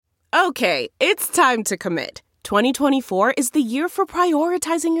Okay, it's time to commit. 2024 is the year for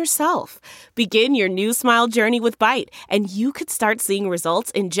prioritizing yourself. Begin your new smile journey with Byte, and you could start seeing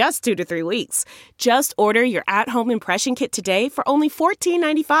results in just 2 to 3 weeks. Just order your at-home impression kit today for only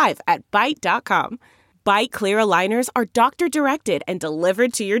 $14.95 at Byte.com. Byte Clear aligners are doctor-directed and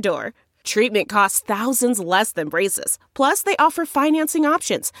delivered to your door. Treatment costs thousands less than braces. Plus, they offer financing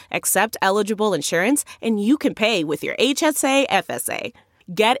options, accept eligible insurance, and you can pay with your HSA FSA.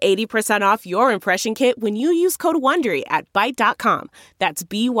 Get 80% off your impression kit when you use code WONDERY at Byte.com. That's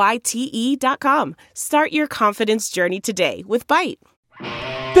BYTE.com. Start your confidence journey today with Byte.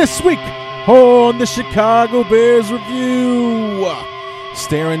 This week on the Chicago Bears Review,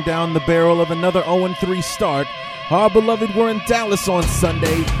 staring down the barrel of another 0-3 start, our beloved were in Dallas on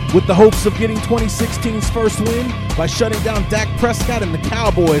Sunday with the hopes of getting 2016's first win by shutting down Dak Prescott and the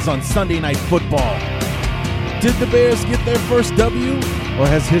Cowboys on Sunday Night Football. Did the Bears get their first W, or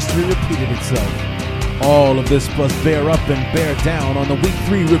has history repeated itself? All of this plus bear up and bear down on the Week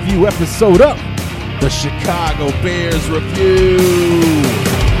 3 review episode of the Chicago Bears Review.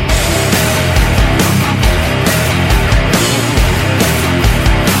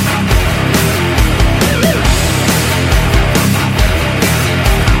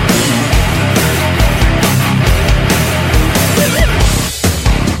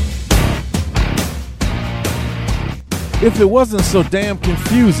 If it wasn't so damn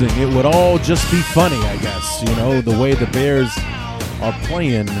confusing, it would all just be funny, I guess. You know, the way the Bears are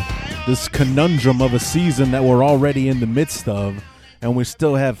playing this conundrum of a season that we're already in the midst of, and we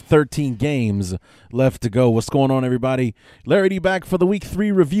still have 13 games left to go. What's going on, everybody? Larry D back for the Week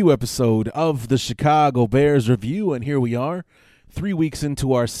 3 review episode of the Chicago Bears Review, and here we are, 3 weeks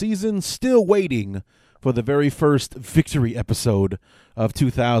into our season, still waiting for the very first victory episode of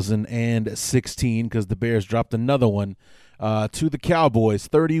 2016, because the Bears dropped another one to the Cowboys,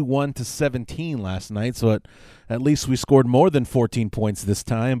 31-17 last night. So at least we scored more than 14 points this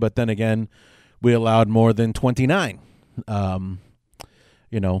time, but then again, we allowed more than 29.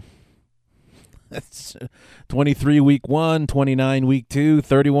 You know, that's 23 week 1, 29 week 2,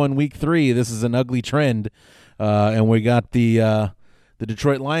 31 week 3. This is an ugly trend, and we got the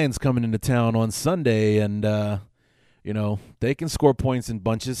Detroit Lions coming into town on Sunday, and you know, they can score points in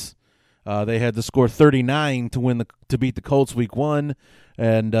bunches. They had to score 39 to beat the Colts week 1,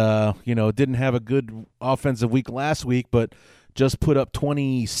 and you know, didn't have a good offensive week last week, but just put up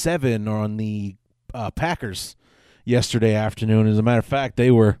 27 on the Packers yesterday afternoon. As a matter of fact,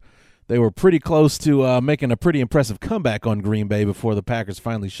 they were pretty close to making a pretty impressive comeback on Green Bay before the Packers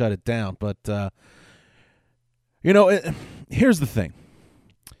finally shut it down. But you know, here's the thing.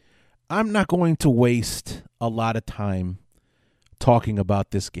 I'm not going to waste a lot of time talking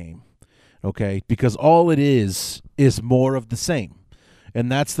about this game, okay? Because all it is more of the same.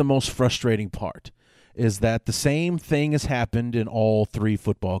 And that's the most frustrating part, is that the same thing has happened in all 3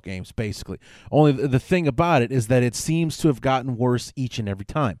 football games, basically. Only the thing about it is that it seems to have gotten worse each and every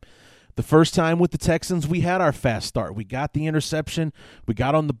time. The first time with the Texans, we had our fast start. We got the interception. We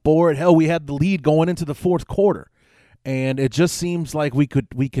got on the board. Hell, we had the lead going into the fourth quarter. And it just seems like we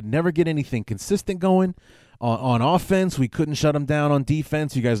could never get anything consistent going on offense. We couldn't shut them down on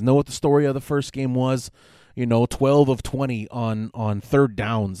defense. You guys know what the story of the first game was. You know, 12 of 20 on third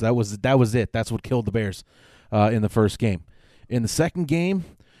downs. That was it. That's what killed the Bears in the first game. In the second game,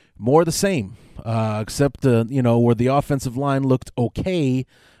 more the same, except you know, where the offensive line looked okay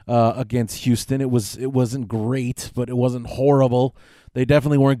against Houston. It wasn't great, but it wasn't horrible. They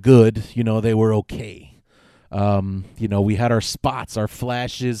definitely weren't good. You know, they were okay. You know, we had our spots, our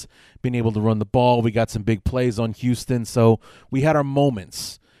flashes, being able to run the ball. We got some big plays on Houston, so we had our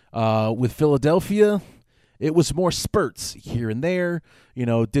moments. With Philadelphia, it was more spurts here and there. You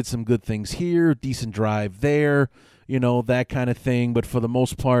know, did some good things here, decent drive there, you know, that kind of thing. But for the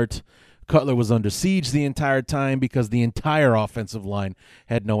most part, Cutler was under siege the entire time because the entire offensive line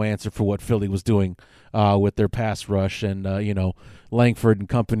had no answer for what Philly was doing with their pass rush. And, you know, Langford and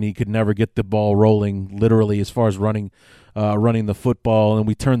company could never get the ball rolling, literally, as far as running the football. And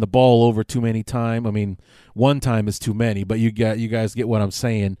we turned the ball over too many times. I mean, one time is too many, but you guys get what I'm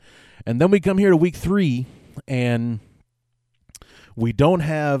saying. And then we come here to week 3, and we don't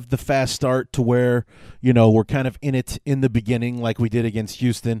have the fast start to where, you know, we're kind of in it in the beginning like we did against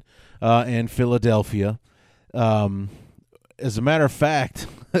Houston and Philadelphia. As a matter of fact,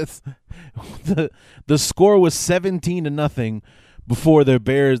 the score was 17-0 before the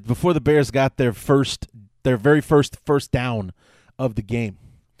Bears got their very first down of the game.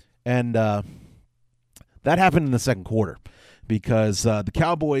 And that happened in the second quarter because the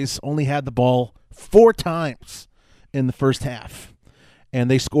Cowboys only had the ball 4 times in the first half. and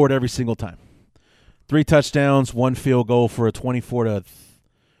they scored every single time. 3 touchdowns, 1 field goal for a 24-3,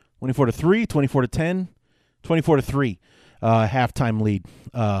 24-10, 24-3 halftime lead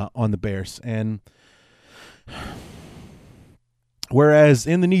on the Bears. And whereas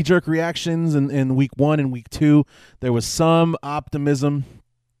in the knee-jerk reactions in week 1 and week 2, there was some optimism.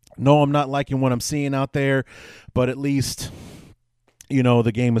 No, I'm not liking what I'm seeing out there, but at least,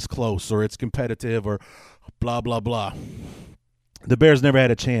 the game is close or it's competitive or blah, blah, blah. The Bears never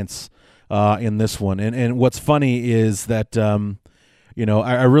had a chance in this one. And what's funny is that,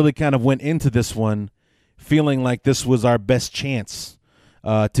 I really kind of went into this one feeling like this was our best chance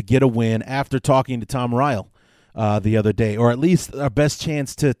to get a win after talking to Tom Ryle the other day, or at least our best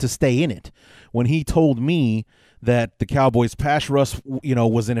chance to stay in it. When he told me that the Cowboys' pass rush,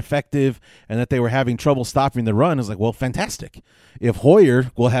 was ineffective and that they were having trouble stopping the run, I was like, well, fantastic. If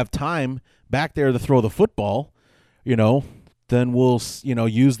Hoyer will have time back there to throw the football, then we'll,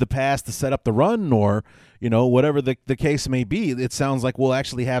 use the pass to set up the run or, whatever the case may be. It sounds like we'll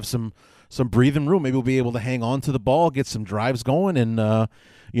actually have some breathing room. Maybe we'll be able to hang on to the ball, get some drives going, and,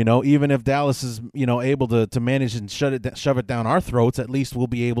 even if Dallas is, able to manage and shove it down our throats, at least we'll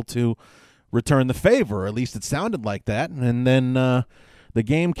be able to return the favor. At least it sounded like that. And then the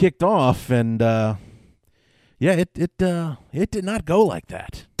game kicked off, and it did not go like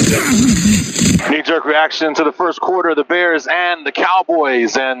that. Knee-jerk reaction to the first quarter, the Bears and the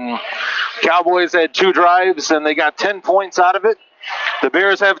Cowboys. And Cowboys had 2 drives, and they got 10 points out of it. The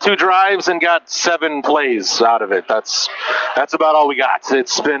Bears have 2 drives and got 7 plays out of it. That's about all we got.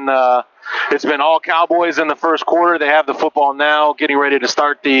 It's been all Cowboys in the first quarter. They have the football now, getting ready to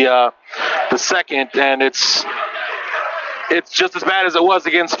start the second, and it's just as bad as it was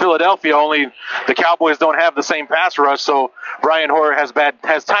against Philadelphia, only the Cowboys don't have the same pass rush, so Brian Hoyer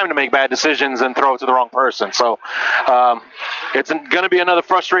has time to make bad decisions and throw it to the wrong person. So it's going to be another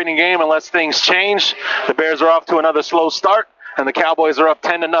frustrating game unless things change. The Bears are off to another slow start, and the Cowboys are up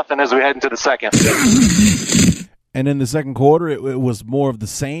 10-0 as we head into the second. And in the second quarter, it was more of the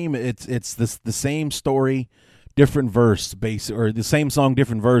same. It's the same story, different verse, or the same song,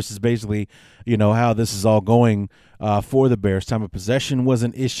 different verse is basically, how this is all going for the Bears. Time of possession was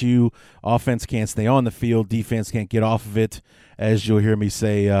an issue. Offense can't stay on the field. Defense can't get off of it, as you'll hear me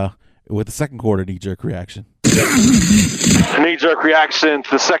say with the second quarter knee-jerk reaction. Knee-jerk reaction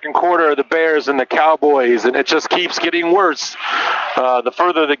to the second quarter of the Bears and the Cowboys, and it just keeps getting worse the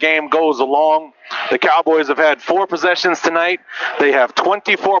further the game goes along. The Cowboys have had 4 possessions tonight. They have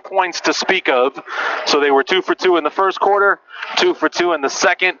 24 points to speak of. So they were 2 for 2 in the first quarter, 2 for 2 in the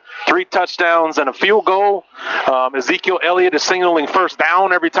second, 3 touchdowns and a field goal. Ezekiel Elliott is signaling first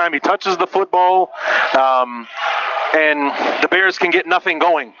down every time he touches the football. And the Bears can get nothing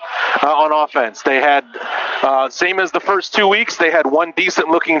going on offense. They had, same as the first 2 weeks, they had 1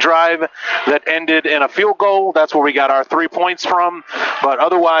 decent-looking drive that ended in a field goal. That's where we got our 3 points from. But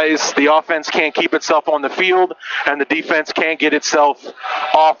otherwise, the offense can't keep itself on the field, and the defense can't get itself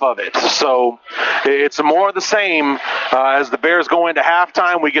off of it. So it's more of the same as the Bears go into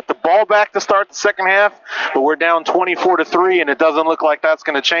halftime. We get the ball back to start the second half, but we're down 24-3, and it doesn't look like that's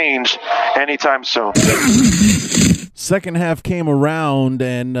going to change anytime soon. Second half came around,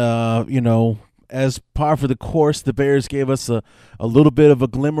 and, as par for the course, the Bears gave us a little bit of a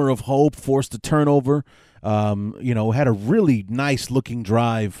glimmer of hope, forced a turnover, had a really nice-looking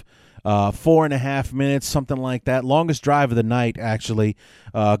drive, 4.5 minutes, something like that. Longest drive of the night, actually.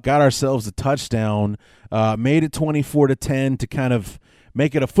 Got ourselves a touchdown, made it 24-10 to kind of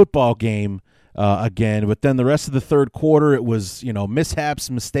make it a football game again. But then the rest of the third quarter, it was,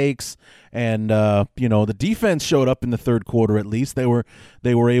 mishaps, mistakes, and, the defense showed up in the third quarter at least. They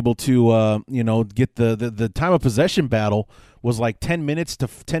were able to, get the time of possession battle was like 10 minutes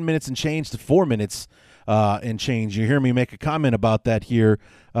and change to 4 minutes and change. You hear me make a comment about that here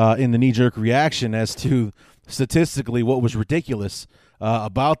in the knee-jerk reaction as to statistically what was ridiculous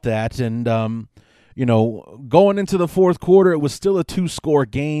about that. And, going into the fourth quarter, it was still a 2-score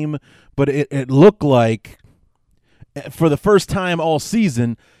game, but it looked like for the first time all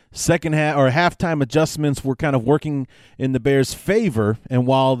season, second half or halftime adjustments were kind of working in the Bears' favor. And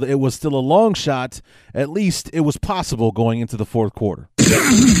while it was still a long shot, at least it was possible going into the fourth quarter.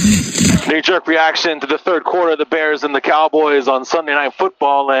 Knee-jerk reaction to the third quarter of the Bears and the Cowboys on Sunday Night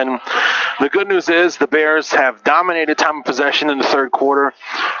Football, and the good news is the Bears have dominated time of possession in the third quarter.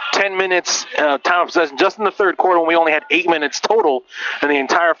 10 minutes time of possession just in the third quarter when we only had 8 minutes total in the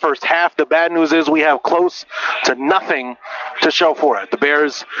entire first half. The bad news is we have close to nothing to show for it. The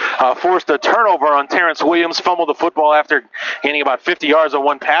Bears forced a turnover on Terrence Williams, fumbled the football after gaining about 50 yards on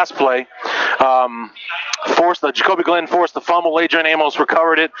one pass play. Jacoby Glenn forced the fumble. Adrian Amos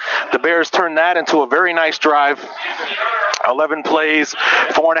recovered it. The Bears turned that into a very nice drive. 11 plays,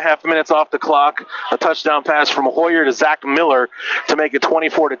 4.5 minutes off the clock, a touchdown pass from Hoyer to Zach Miller to make it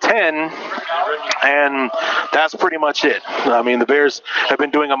 24-10, and that's pretty much it. I mean, the Bears have been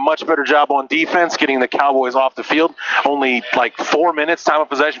doing a much better job on defense, getting the Cowboys off the field. Only like 4 minutes time of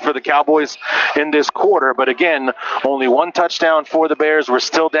possession for the Cowboys in this quarter, but again, only one touchdown for the Bears. We're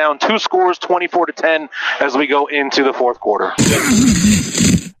still down 2 scores, 24-10, as we go into the fourth quarter.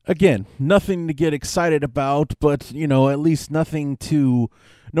 Again, nothing to get excited about, but, at least no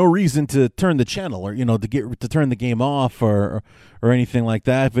reason to turn the channel or, to turn the game off or anything like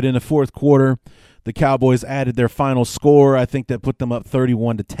that. But in the fourth quarter, the Cowboys added their final score. I think that put them up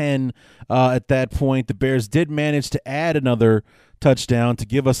 31-10 at that point. The Bears did manage to add another touchdown to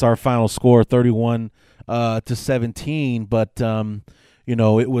give us our final score, 31-17. But,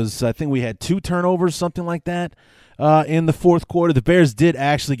 it was, I think we had 2 turnovers, something like that. In the fourth quarter, the Bears did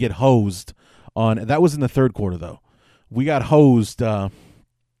actually get hosed on. That was in the third quarter, though. We got hosed on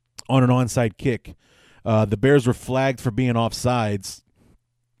an onside kick. The Bears were flagged for being offsides.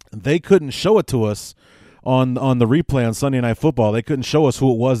 They couldn't show it to us on the replay on Sunday Night Football. They couldn't show us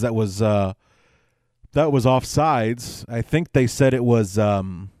who it was that was offsides. I think they said it was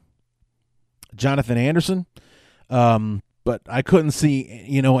Jonathan Anderson. But I couldn't see,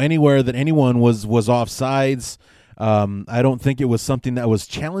 anywhere that anyone was offsides. I don't think it was something that was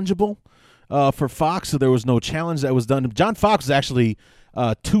challengeable for Fox, so there was no challenge that was done. John Fox was actually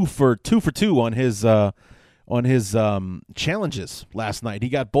 2 for 2 on his challenges last night. He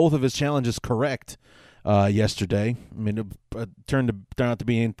got both of his challenges correct yesterday. I mean, it turned out to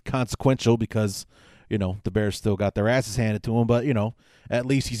be inconsequential because, the Bears still got their asses handed to him, but, at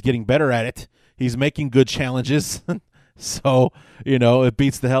least he's getting better at it. He's making good challenges. So, it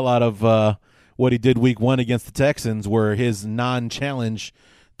beats the hell out of what he did week 1 against the Texans, where his non-challenge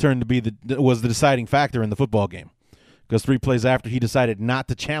turned to be was the deciding factor in the football game. Because 3 plays after he decided not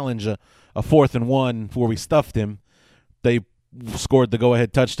to challenge a 4th and 1 where we stuffed him, they scored the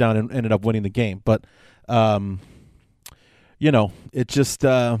go-ahead touchdown and ended up winning the game. But, it just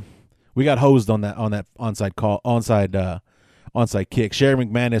we got hosed on that onside kick. Sherry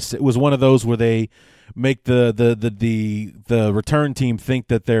McManus, it was one of those where they make the return team think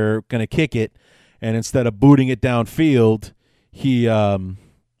that they're going to kick it, and instead of booting it downfield, he kind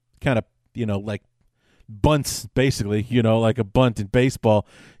of like bunts, basically, like a bunt in baseball.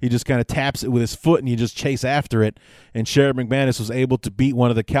 He just kind of taps it with his foot and you just chase after it, and Sherry McManus was able to beat one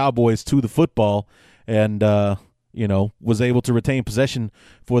of the Cowboys to the football and was able to retain possession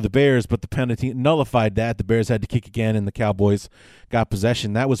for the Bears, but the penalty nullified that. The Bears had to kick again, and the Cowboys got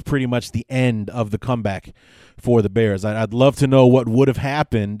possession. That was pretty much the end of the comeback for the Bears. I'd love to know what would have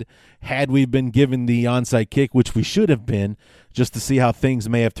happened had we been given the onside kick, which we should have been, just to see how things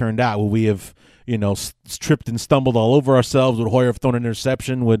may have turned out. Would we have, tripped and stumbled all over ourselves? Would Hoyer have thrown an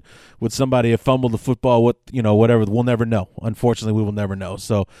interception? Would somebody have fumbled the football? Whatever. We'll never know. Unfortunately, we will never know.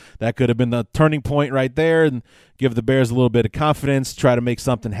 So that could have been the turning point right there and give the Bears a little bit of confidence, try to make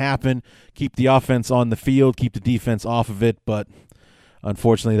something happen, keep the offense on the field, keep the defense off of it. But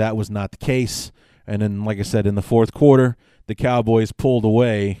unfortunately, that was not the case. And then, like I said, in the fourth quarter, the Cowboys pulled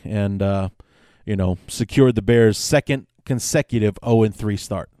away and, secured the Bears' second consecutive 0-3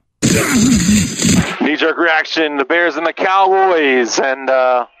 start. Knee-jerk reaction, the Bears and the Cowboys, and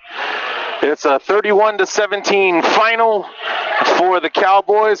it's a 31-17 final for the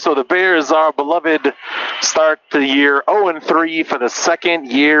Cowboys. So the Bears, our beloved, start the year 0-3 for the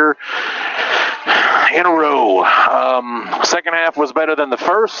second year in a row. Second half was better than the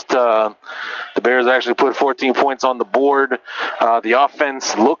first. The Bears actually put 14 points on the board. The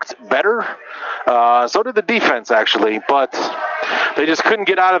offense looked better. So did the defense, actually, but they just couldn't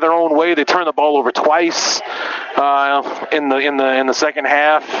get out of their own way. They turned the ball over twice in the second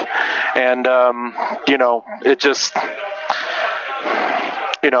half, and it just.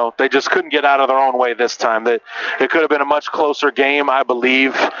 They just couldn't get out of their own way this time. It could have been a much closer game, I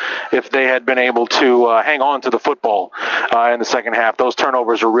believe, if they had been able to hang on to the football in the second half. Those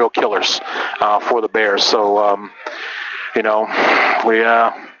turnovers are real killers for the Bears. So, I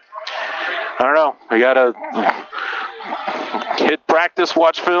don't know. We got to hit practice,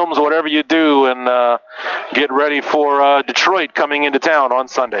 watch films, whatever you do, and get ready for Detroit coming into town on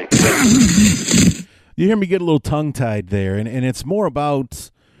Sunday. You hear me get a little tongue-tied there, and it's more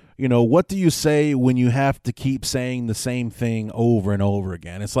about, what do you say when you have to keep saying the same thing over and over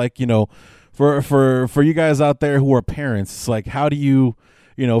again? It's like, for you guys out there who are parents, it's like, how do you,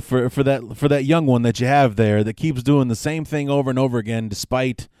 for that young one that you have there that keeps doing the same thing over and over again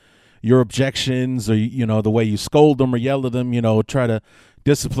despite your objections or, the way you scold them or yell at them, try to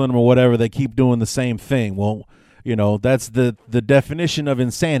discipline them or whatever, they keep doing the same thing. Well, that's the definition of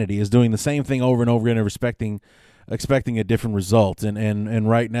insanity, is doing the same thing over and over again and expecting a different result. And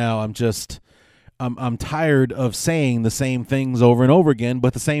right now I'm tired of saying the same things over and over again,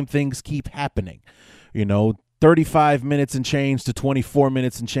 but the same things keep happening. 35 minutes and change to 24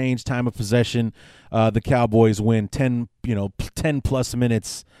 minutes and change time of possession. The Cowboys win 10 plus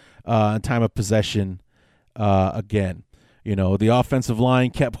minutes time of possession again. The offensive line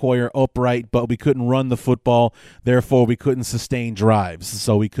kept Hoyer upright, but we couldn't run the football. Therefore, we couldn't sustain drives.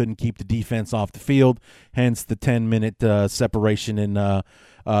 So we couldn't keep the defense off the field, hence the 10-minute separation in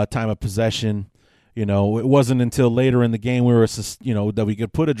time of possession. It wasn't until later in the game that we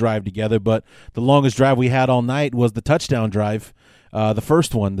could put a drive together, but the longest drive we had all night was the touchdown drive. The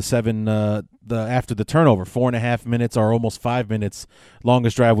first one, after the turnover, 4.5 minutes or almost 5 minutes,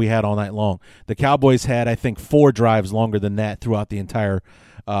 longest drive we had all night long. The Cowboys had, I think, 4 drives longer than that throughout the entire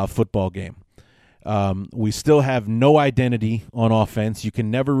football game. We still have no identity on offense. You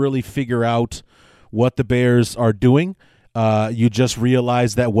can never really figure out what the Bears are doing. You just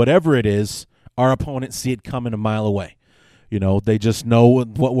realize that whatever it is, our opponents see it coming a mile away. They just know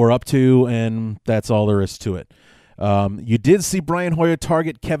what we're up to, and that's all there is to it. You did see Brian Hoyer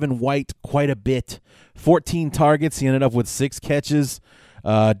target Kevin White quite a bit. 14 targets. He ended up with 6 catches.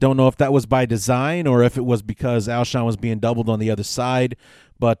 Don't know if that was by design or if it was because Alshon was being doubled on the other side.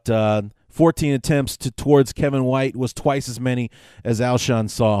 But 14 attempts towards Kevin White was twice as many as Alshon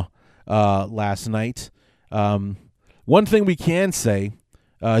saw last night. One thing we can say,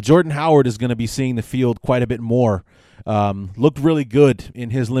 Jordan Howard is going to be seeing the field quite a bit more. Looked really good in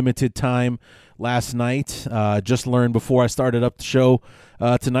his limited time last night. Just learned before I started up the show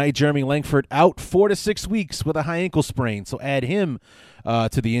tonight, Jeremy Langford out 4 to 6 weeks with a high ankle sprain. So add him to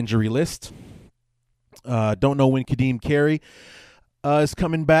the injury list. Don't know when Kadeem Carey is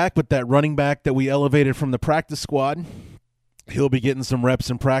coming back, but that running back that we elevated from the practice squad, he'll be getting some reps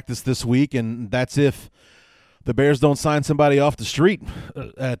in practice this week, and that's if the Bears don't sign somebody off the street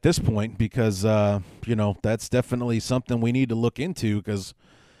at this point, because, that's definitely something we need to look into, because,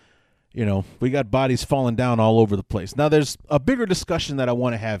 we got bodies falling down all over the place. Now, there's a bigger discussion that I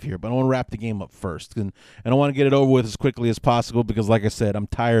want to have here, but I want to wrap the game up first. And I want to get it over with as quickly as possible because, like I said, I'm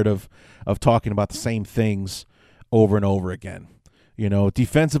tired of talking about the same things over and over again.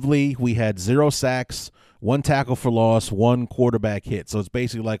 Defensively, we had 0 sacks, 1 tackle for loss, 1 quarterback hit. So it's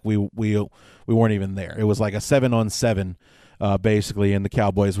basically like we weren't even there. It was like a 7-on-7, basically, and the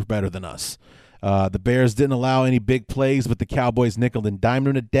Cowboys were better than us. The Bears didn't allow any big plays, but the Cowboys nickeled and dimed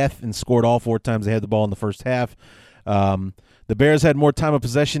them to death and scored all 4 times they had the ball in the first half. The Bears had more time of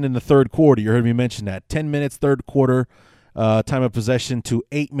possession in the third quarter. You heard me mention that. 10 minutes, third quarter, time of possession to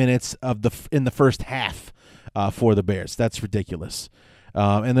 8 minutes in the first half for the Bears. That's ridiculous.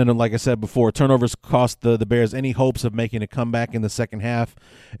 And then, like I said before, turnovers cost the Bears any hopes of making a comeback in the second half,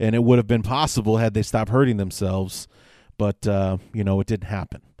 and it would have been possible had they stopped hurting themselves. But, it didn't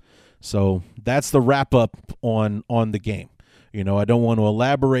happen. So that's the wrap-up on the game. I don't want to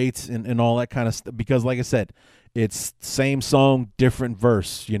elaborate and all that kind of stuff because, like I said, it's same song, different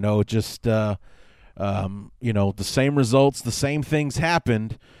verse. The same results, the same things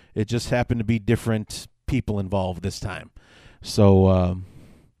happened. It just happened to be different people involved this time. So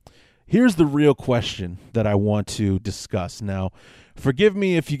here's the real question that I want to discuss. Now, forgive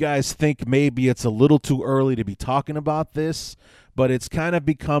me if you guys think maybe it's a little too early to be talking about this, but it's kind of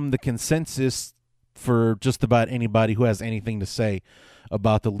become the consensus for just about anybody who has anything to say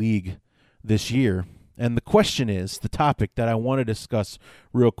about the league this year. And the question is, the topic that I want to discuss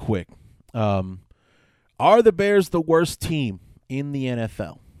real quick, are the Bears the worst team in the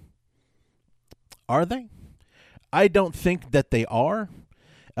NFL? Are they? I don't think that they are,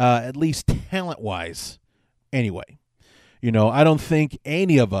 at least talent-wise anyway. I don't think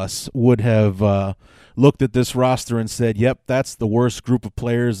any of us would have looked at this roster and said, yep, that's the worst group of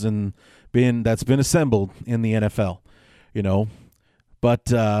players that's been assembled in the NFL,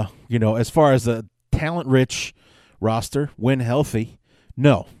 But, as far as a talent-rich roster, when healthy,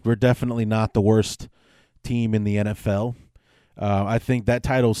 no, we're definitely not the worst team in the NFL. I think that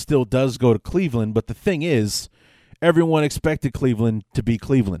title still does go to Cleveland, but the thing is, everyone expected Cleveland to be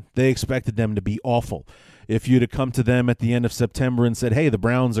Cleveland. They expected them to be awful. If you'd have come to them at the end of September and said, hey, the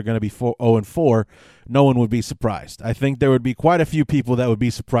Browns are going to be 0-4, no one would be surprised. I think there would be quite a few people that would be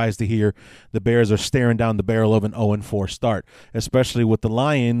surprised to hear the Bears are staring down the barrel of an 0-4 start, especially with the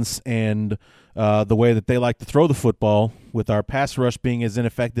Lions and the way that they like to throw the football, with our pass rush being as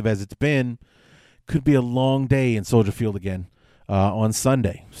ineffective as it's been. Could be a long day in Soldier Field again on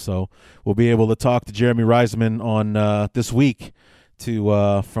Sunday. So we'll be able to talk to Jeremy Reisman on this week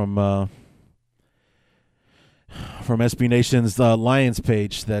from SB Nation's Lions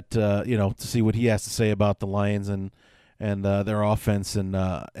page, that to see what he has to say about the Lions and their offense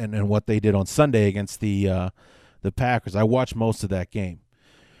and what they did on Sunday against the Packers. I watched most of that game.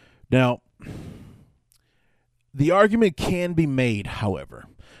 Now, the argument can be made, however,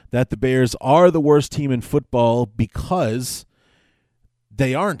 that the Bears are the worst team in football because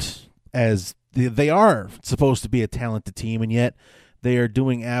they aren't they are supposed to be a talented team, and yet they are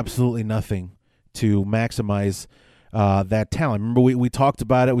doing absolutely nothing to maximize that talent. Remember, we talked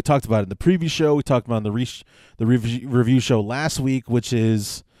about it. We talked about it in the preview show. We talked about it in the review show last week, which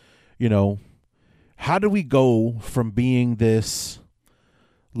is, how do we go from being this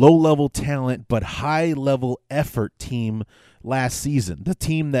low-level talent but high-level effort team last season, the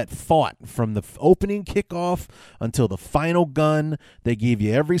team that fought from the opening kickoff until the final gun? They gave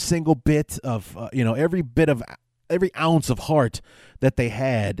you every single bit of, every ounce of heart that they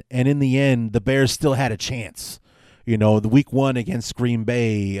had, and in the end, the Bears still had a chance. The week 1 against Green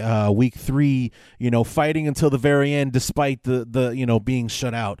Bay, week 3, fighting until the very end, despite the being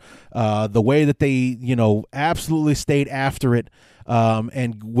shut out. The way that they, absolutely stayed after it,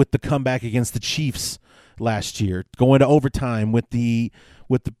 and with the comeback against the Chiefs last year, going to overtime with the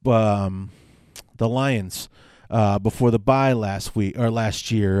Lions. Before the bye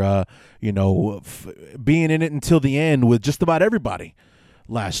last year, being in it until the end with just about everybody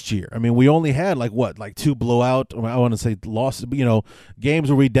last year. I mean, we only had like 2 blowout, I want to say lost, games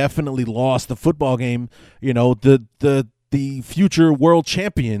where we definitely lost. The football game, the future world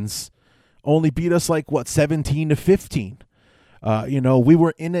champions only beat us 17-15. We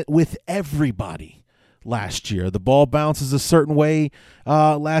were in it with everybody last year. The ball bounces a certain way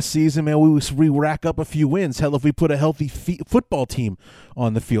last season, man. We rack up a few wins. Hell, if we put a healthy football team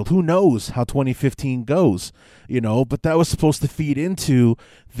on the field, who knows how 2015 goes, but that was supposed to feed into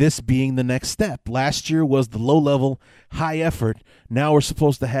this being the next step. Last year was the low-level, high-effort. Now we're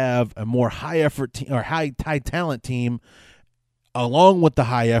supposed to have a more high-effort team or high-talent team along with the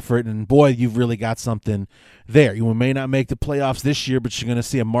high effort, and boy, you've really got something there. You may not make the playoffs this year, but you're going to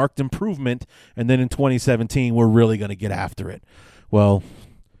see a marked improvement, and then in 2017, we're really going to get after it. Well,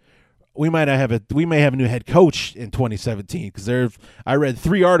 we may have a new head coach in 2017, because I read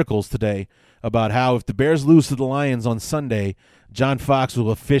 3 articles today about how if the Bears lose to the Lions on Sunday, John Fox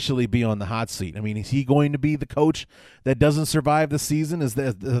will officially be on the hot seat. I mean, is he going to be the coach that doesn't survive the season? Is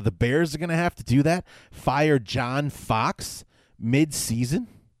the Bears are going to have to do that? Fire John Fox mid-season?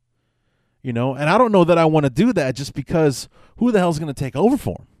 And I don't know that I want to do that, just because who the hell's going to take over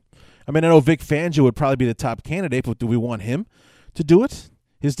for him? I mean, I know Vic Fangio would probably be the top candidate, but do we want him to do it?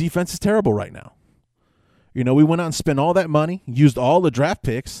 His defense is terrible right now. We went out and spent all that money, used all the draft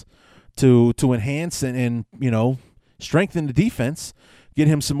picks to enhance and strengthen the defense, get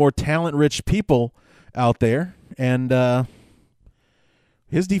him some more talent-rich people out there, and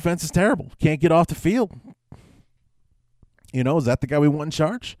his defense is terrible. Can't get off the field. Is that the guy we want in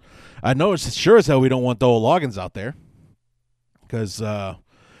charge? I know it's sure as hell we don't want Dole Loggins out there, because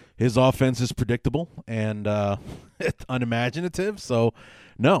his offense is predictable and unimaginative. So,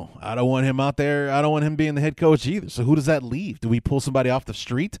 no, I don't want him out there. I don't want him being the head coach either. So who does that leave? Do we pull somebody off the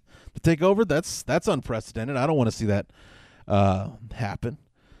street to take over? That's unprecedented. I don't want to see that happen.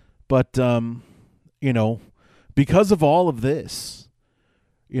 But, because of all of this,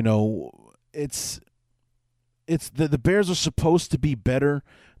 it's the Bears are supposed to be better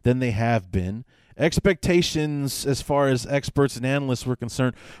than they have been. Expectations, as far as experts and analysts were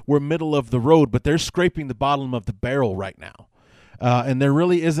concerned, were middle of the road, but they're scraping the bottom of the barrel right now. And there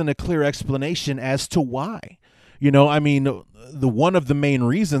really isn't a clear explanation as to why. One of the main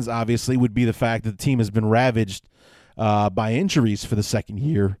reasons, obviously, would be the fact that the team has been ravaged by injuries for the second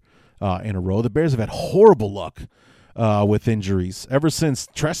year in a row. The Bears have had horrible luck with injuries ever since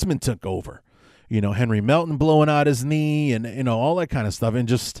Trestman took over. Henry Melton blowing out his knee and, all that kind of stuff. And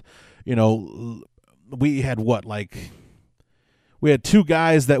just, we had we had 2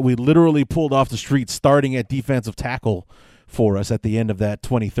 guys that we literally pulled off the street starting at defensive tackle for us at the end of that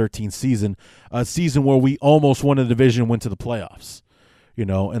 2013 season, a season where we almost won the division and went to the playoffs.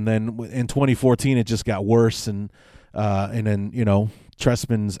 And then in 2014 it just got worse, and then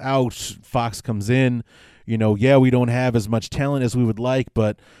Trestman's out, Fox comes in. We don't have as much talent as we would like,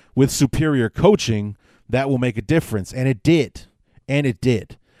 but with superior coaching, that will make a difference, and it did.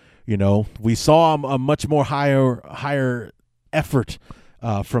 We saw a much more higher effort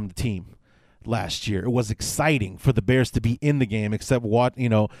from the team last year. It was exciting for the Bears to be in the game,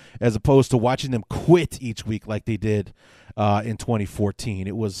 as opposed to watching them quit each week like they did in 2014.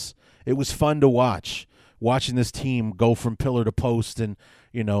 It was fun to watching this team go from pillar to post, and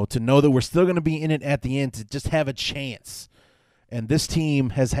to know that we're still going to be in it at the end, to just have a chance. And this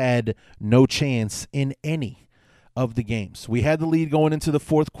team has had no chance in any of the games. We had the lead going into the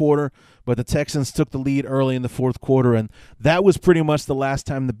fourth quarter, but the Texans took the lead early in the fourth quarter, and that was pretty much the last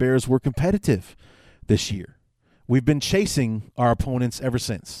time the Bears were competitive this year. We've been chasing our opponents ever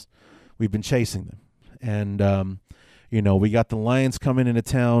since. We've been chasing them. And, we got the Lions coming into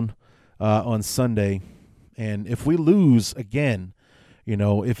town on Sunday, and if we lose again,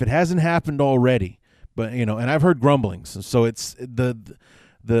 if it hasn't happened already, but, and I've heard grumblings, so it's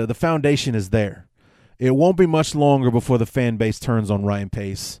the foundation is there. It won't be much longer before the fan base turns on Ryan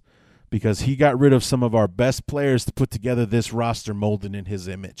Pace, because he got rid of some of our best players to put together this roster molded in his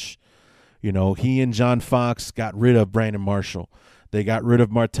image. He and John Fox got rid of Brandon Marshall. They got rid of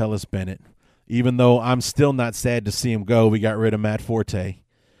Martellus Bennett. Even though I'm still not sad to see him go, we got rid of Matt Forte,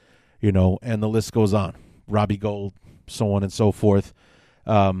 and the list goes on. Robbie Gould, so on and so forth.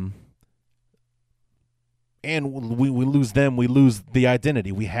 And we lose them, we lose the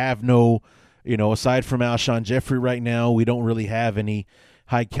identity. We have no... aside from Alshon Jeffrey right now, we don't really have any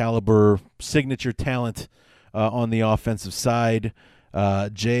high-caliber signature talent on the offensive side.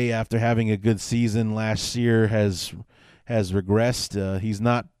 Jay, after having a good season last year, has regressed. He's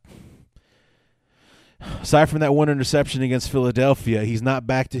not, aside from that one interception against Philadelphia, he's not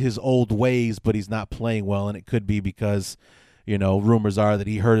back to his old ways, but he's not playing well, and it could be because, rumors are that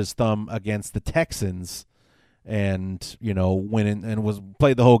he hurt his thumb against the Texans, and went in and was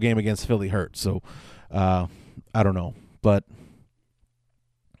played the whole game against Philly hurt. So I don't know, but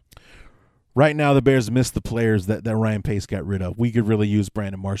right now the Bears miss the players that Ryan Pace got rid of. We could really use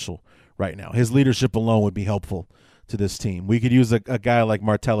Brandon Marshall right now. His leadership alone would be helpful to this team. We could use a guy like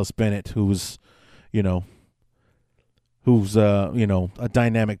Martellus Bennett, who's a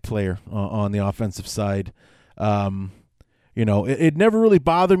dynamic player on the offensive side. It never really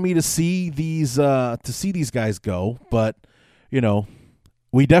bothered me to see these guys go, but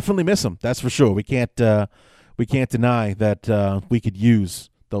we definitely miss them. That's for sure. We can't deny that we could use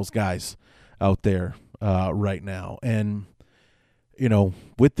those guys out there right now. And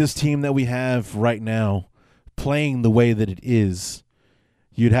with this team that we have right now playing the way that it is,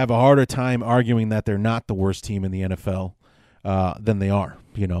 you'd have a harder time arguing that they're not the worst team in the NFL than they are.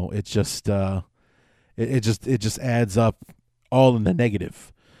 It just adds up all in the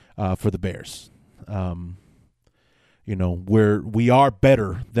negative for the Bears. We are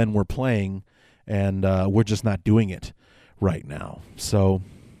better than we're playing, and we're just not doing it right now. So,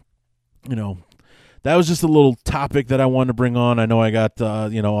 that was just a little topic that I wanted to bring on. I know I got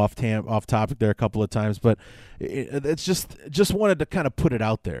off topic there a couple of times, but it's just wanted to kind of put it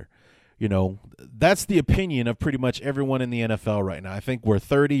out there. That's the opinion of pretty much everyone in the NFL right now. I think we're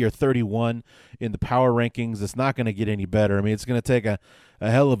 30 or 31 in the power rankings. It's not going to get any better. I mean, it's going to take a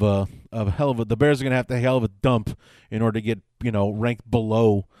hell of a the Bears are going to have to hell of a dump in order to get, ranked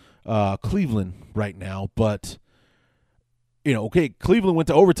below Cleveland right now. But, Cleveland went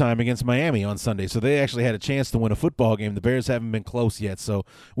to overtime against Miami on Sunday, so they actually had a chance to win a football game. The Bears haven't been close yet, so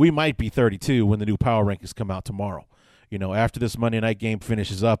we might be 32 when the new power rankings come out tomorrow. After this Monday night game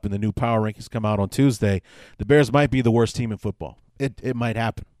finishes up and the new power rankings come out on Tuesday, the Bears might be the worst team in football. It might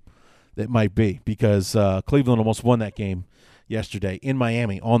happen. It might be, because Cleveland almost won that game yesterday in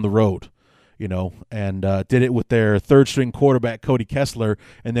Miami on the road, and did it with their third-string quarterback, Cody Kessler.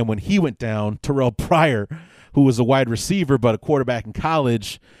 And then when he went down, Terrell Pryor, who was a wide receiver but a quarterback in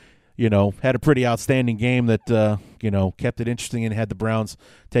college, had a pretty outstanding game that, kept it interesting and had the Browns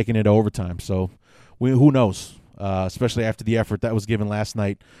taking it to overtime. So who knows? Especially after the effort that was given last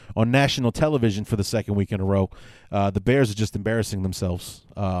night on national television for the second week in a row. The Bears are just embarrassing themselves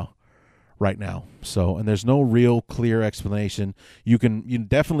right now. So, and there's no real clear explanation. You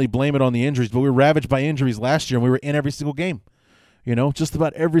definitely blame it on the injuries, but we were ravaged by injuries last year, and we were in every single game. Just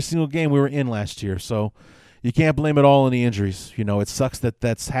about every single game we were in last year. So you can't blame it all on the injuries. It sucks that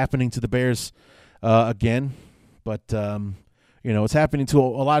that's happening to the Bears again, but it's happening to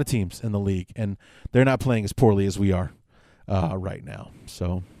a lot of teams in the league, and they're not playing as poorly as we are right now.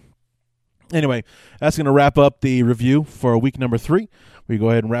 So, Anyway, that's going to wrap up the review for week number 3. We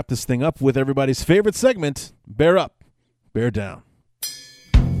go ahead and wrap this thing up with everybody's favorite segment, Bear Up, Bear Down.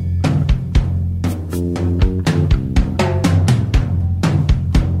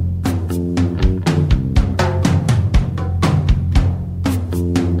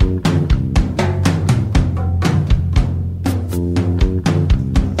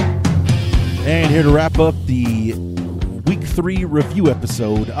 And here to wrap up the Week 3 review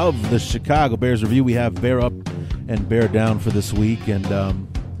episode of the Chicago Bears Review, we have Bear Up and Bear Down for this week. And I'm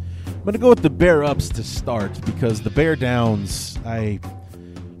going to go with the Bear Ups to start because the Bear Downs, I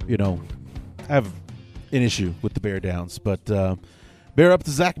have an issue with the Bear Downs. But Bear Up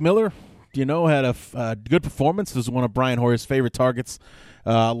to Zach Miller, had a good performance. This was one of Brian Hoyer's favorite targets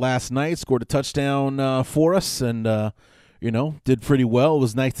last night. Scored a touchdown for us and did pretty well. It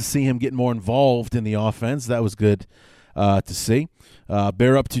was nice to see him get more involved in the offense. That was good to see.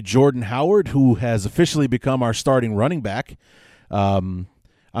 Bear up to Jordan Howard, who has officially become our starting running back. I'm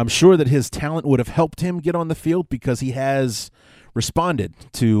sure that his talent would have helped him get on the field because he has responded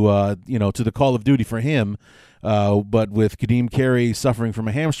to the call of duty for him. But with Kadeem Carey suffering from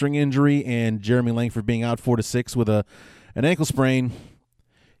a hamstring injury and Jeremy Langford being out 4 to 6 with an ankle sprain,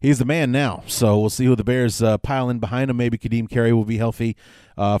 he's the man now. So we'll see who the Bears pile in behind him. Maybe Kadeem Carey will be healthy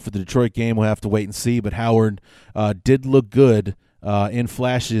for the Detroit game. We'll have to wait and see. But Howard did look good in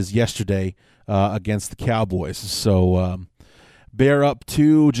flashes yesterday against the Cowboys. So Bear up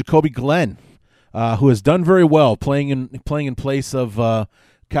to Jacoby Glenn, who has done very well playing in place of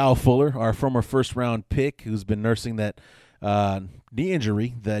Kyle Fuller, our former first-round pick, who's been nursing that knee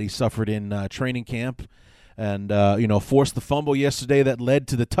injury that he suffered in training camp. And, forced the fumble yesterday that led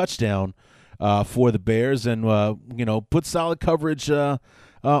to the touchdown for the Bears and, put solid coverage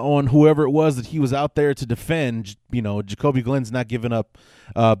on whoever it was that he was out there to defend. Jacoby Glenn's not giving up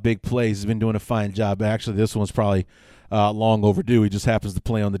big plays. He's been doing a fine job. Actually, this one's probably long overdue. He just happens to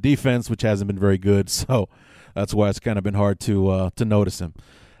play on the defense, which hasn't been very good. So that's why it's kind of been hard to notice him.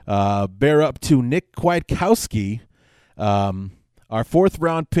 Bear up to Nick Kwiatkowski, our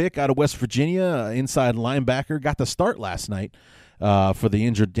 4th-round pick out of West Virginia, inside linebacker, got the start last night for the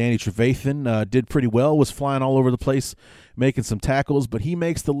injured Danny Trevathan. Did pretty well, was flying all over the place, making some tackles, but he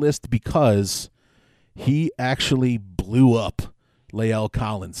makes the list because he actually blew up Lael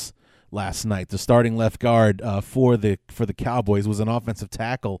Collins last night. The starting left guard for the Cowboys was an offensive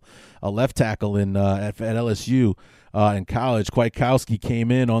tackle, a left tackle at LSU in college. Kwiatkowski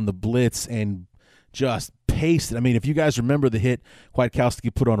came in on the blitz and just paced. I mean, if you guys remember the hit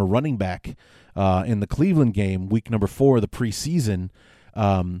Kwiatkowski put on a running back in the Cleveland game, week number 4 of the preseason,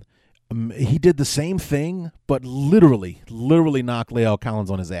 he did the same thing, but literally knocked Lael Collins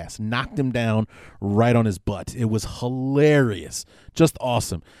on his ass, knocked him down right on his butt. It was hilarious, just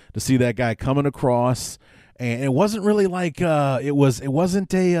awesome to see that guy coming across. And it wasn't really like it wasn't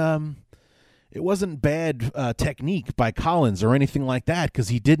bad technique by Collins or anything like that because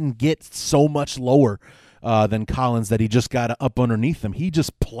he didn't get so much lower than Collins that he just got up underneath him. He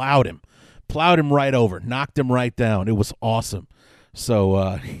just plowed him right over, knocked him right down. It was awesome.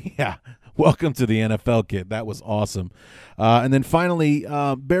 So, welcome to the NFL, kid. That was awesome. And then finally,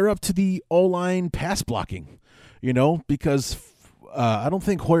 bear up to the O-line pass blocking, because I don't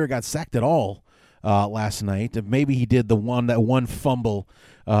think Hoyer got sacked at all last night. Maybe he did that one fumble,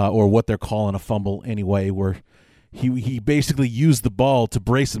 or what they're calling a fumble anyway, where he basically used the ball to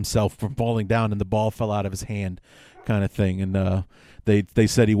brace himself from falling down and the ball fell out of his hand kind of thing. And they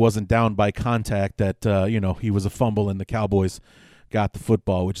said he wasn't down by contact, that he was a fumble and the Cowboys got the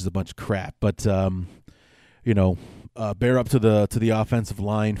football, which is a bunch of crap. But bear up to the offensive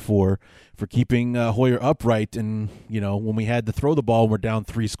line for keeping Hoyer upright. And when we had to throw the ball, we're down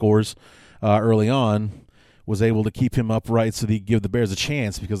 3 scores early on, was able to keep him upright so that he could give the Bears a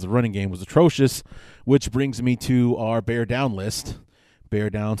chance because the running game was atrocious. Which brings me to our bear down list. Bear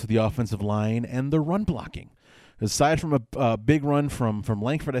down to the offensive line and the run blocking. Aside from a big run from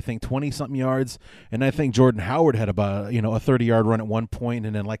Langford, I think 20-something yards, and I think Jordan Howard had about a 30-yard run at one point,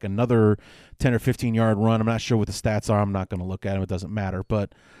 and then like another 10 or 15-yard run. I'm not sure what the stats are. I'm not going to look at them. It doesn't matter.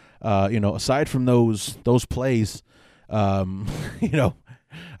 But aside from those plays, I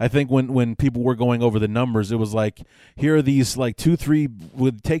think when people were going over the numbers, it was like, here are these like 2-3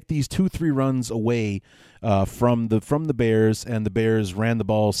 would take these 2-3 runs away from the Bears, and the Bears ran the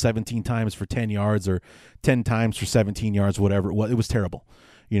ball 17 times for 10 yards or 10 times for 17 yards, whatever it was. It was terrible.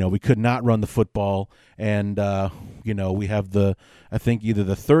 We could not run the football, and we have I think either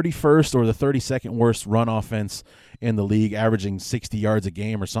the 31st or the 32nd worst run offense in the league, averaging 60 yards a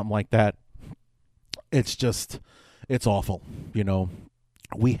game or something like that. It's awful.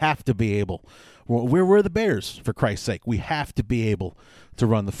 We have to be able. We're the Bears, for Christ's sake. We have to be able to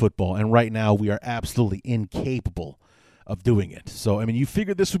run the football. And right now, we are absolutely incapable of doing it. So, I mean, you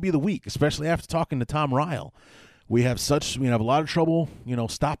figured this would be the week, especially after talking to Tom Ryle. We have a lot of trouble,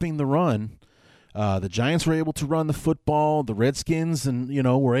 stopping the run. The Giants were able to run the football. The Redskins,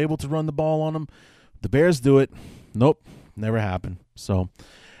 were able to run the ball on them. The Bears do it. Nope, never happened. So,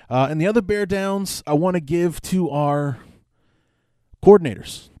 and the other bear downs I want to give to our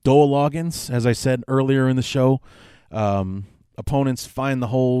coordinators. Doa Loggins, as I said earlier in the show, opponents find the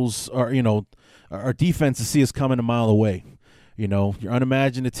holes, or, our defenses see us coming a mile away. You're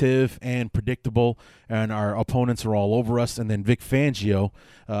unimaginative and predictable, and our opponents are all over us. And then Vic Fangio,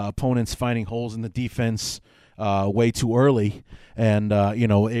 opponents finding holes in the defense way too early and,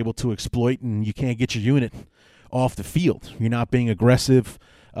 able to exploit, and you can't get your unit off the field. You're not being aggressive.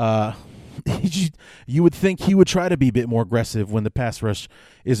 You would think he would try to be a bit more aggressive when the pass rush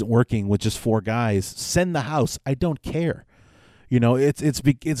isn't working with just 4 guys. Send the house. I don't care.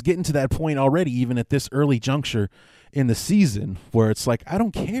 It's getting to that point already, even at this early juncture in the season, where it's like, I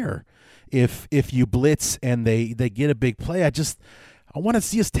don't care if you blitz and they get a big play. I want to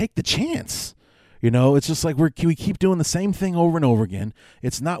see us take the chance. It's just like we keep doing the same thing over and over again.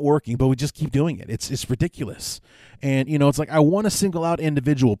 It's not working, but we just keep doing it. It's ridiculous. And, it's like I want to single out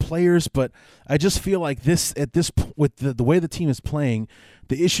individual players, but I just feel like with the way the team is playing,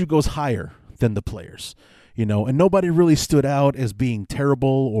 the issue goes higher than the players. And nobody really stood out as being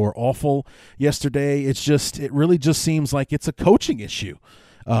terrible or awful yesterday. It really just seems like it's a coaching issue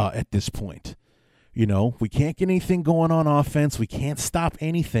at this point. We can't get anything going on offense. We can't stop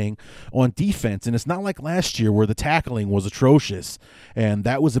anything on defense. And it's not like last year where the tackling was atrocious, and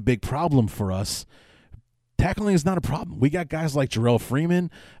that was a big problem for us. Tackling is not a problem. We got guys like Jarrell Freeman,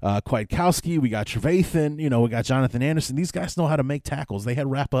 Kwiatkowski, we got Trevathan, we got Jonathan Anderson. These guys know how to make tackles. They had to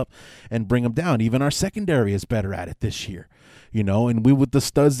wrap up and bring them down. Even our secondary is better at it this year. And with the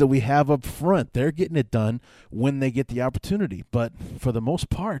studs that we have up front, they're getting it done when they get the opportunity. But for the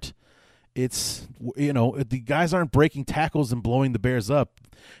most part, it's, the guys aren't breaking tackles and blowing the Bears up.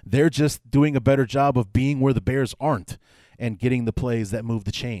 They're just doing a better job of being where the Bears aren't and getting the plays that move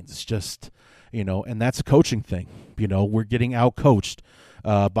the chains. It's just, and that's a coaching thing. We're getting out-coached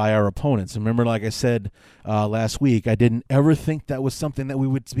by our opponents. And remember, like I said last week, I didn't ever think that was something that we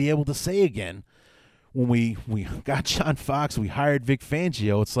would be able to say again. When we got John Fox, we hired Vic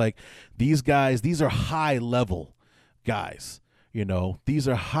Fangio. It's like these are high-level guys. These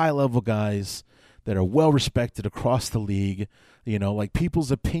are high-level guys that are well-respected across the league. Like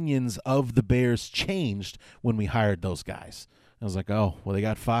people's opinions of the Bears changed when we hired those guys. I was like, oh, well, they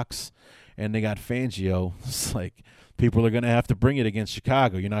got Fox and they got Fangio. It's like people are going to have to bring it against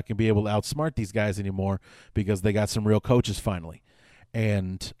Chicago. You're not going to be able to outsmart these guys anymore because they got some real coaches finally.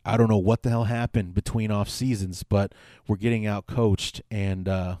 And I don't know what the hell happened between off seasons, but we're getting out-coached, and,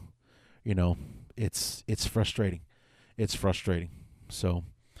 it's frustrating. It's frustrating. So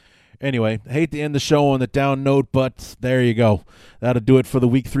anyway, I hate to end the show on the down note, but there you go. That'll do it for the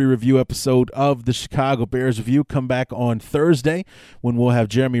Week 3 review episode of the Chicago Bears Review. Come back on Thursday when we'll have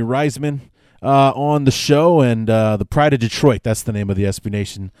Jeremy Reisman on the show, and the Pride of Detroit. That's the name of the SB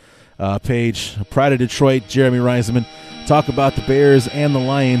Nation page. Pride of Detroit, Jeremy Reisman. Talk about the Bears and the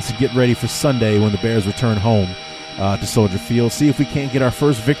Lions to get ready for Sunday when the Bears return home to Soldier Field. See if we can't get our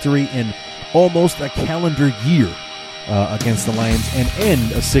first victory in almost a calendar year against the Lions and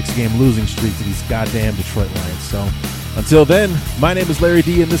end a 6-game losing streak to these goddamn Detroit Lions. So until then, my name is Larry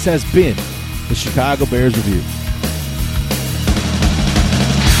D, and this has been the Chicago Bears Review.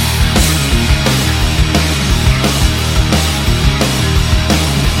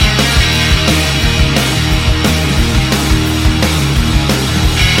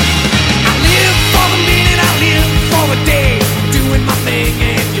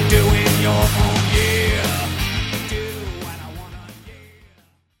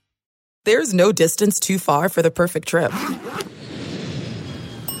 There's no distance too far for the perfect trip.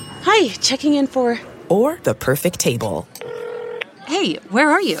 Hi, checking in for... Or the perfect table. Hey, where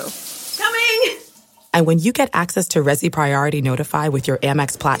are you? Coming! And when you get access to Resi Priority Notify with your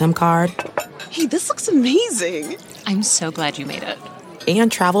Amex Platinum card... Hey, this looks amazing. I'm so glad you made it.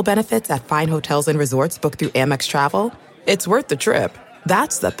 And travel benefits at fine hotels and resorts booked through Amex Travel, it's worth the trip.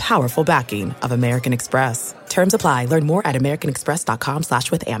 That's the powerful backing of American Express. Terms apply. Learn more at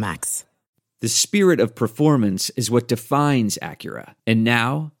americanexpress.com/withAmex. The spirit of performance is what defines Acura. And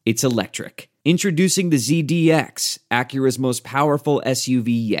now, it's electric. Introducing the ZDX, Acura's most powerful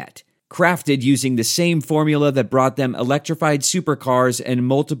SUV yet. Crafted using the same formula that brought them electrified supercars and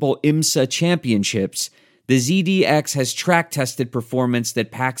multiple IMSA championships, The ZDX has track-tested performance that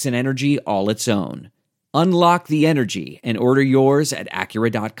packs an energy all its own. Unlock the energy and order yours at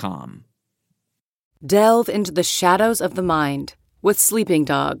Acura.com. Delve into the shadows of the mind with Sleeping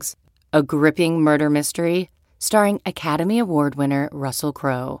Dogs, a gripping murder mystery starring Academy Award winner Russell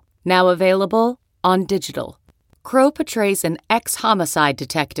Crowe. Now available on digital. Crowe portrays an ex-homicide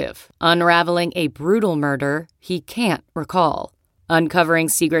detective unraveling a brutal murder he can't recall. Uncovering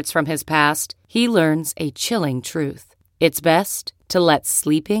secrets from his past, he learns a chilling truth. It's best to let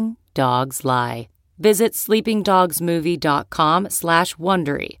sleeping dogs lie. Visit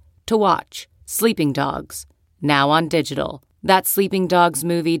sleepingdogsmovie.com/Wondery to watch Sleeping Dogs, now on digital. That's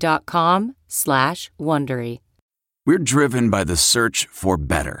sleepingdogsmovie.com/Wondery. We're driven by the search for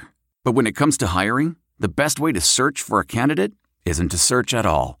better. But when it comes to hiring, the best way to search for a candidate isn't to search at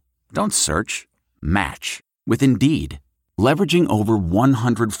all. Don't search, match with Indeed. Leveraging over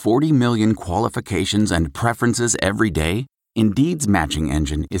 140 million qualifications and preferences every day, Indeed's matching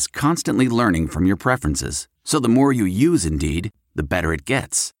engine is constantly learning from your preferences. So the more you use Indeed, the better it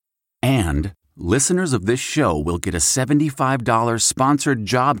gets. And listeners of this show will get a $75 sponsored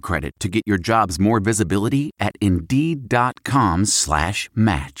job credit to get your jobs more visibility at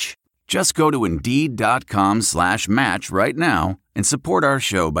Indeed.com/match. Just go to Indeed.com/match right now and support our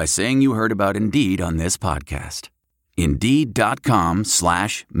show by saying you heard about Indeed on this podcast.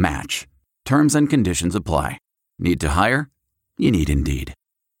 Indeed.com/match. Terms and conditions apply. Need to hire? You need Indeed.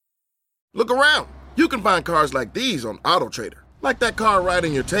 Look around. You can find cars like these on AutoTrader, like that car right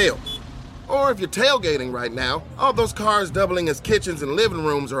in your tail. Or if you're tailgating right now, all those cars doubling as kitchens and living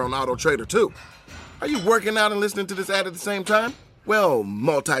rooms are on AutoTrader too. Are you working out and listening to this ad at the same time? Well,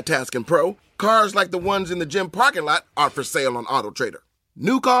 multitasking pro, cars like the ones in the gym parking lot are for sale on AutoTrader.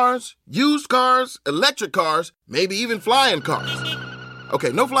 New cars, used cars, electric cars, maybe even flying cars.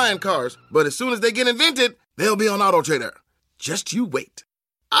 Okay, no flying cars, but as soon as they get invented, they'll be on AutoTrader. Just you wait.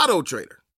 AutoTrader.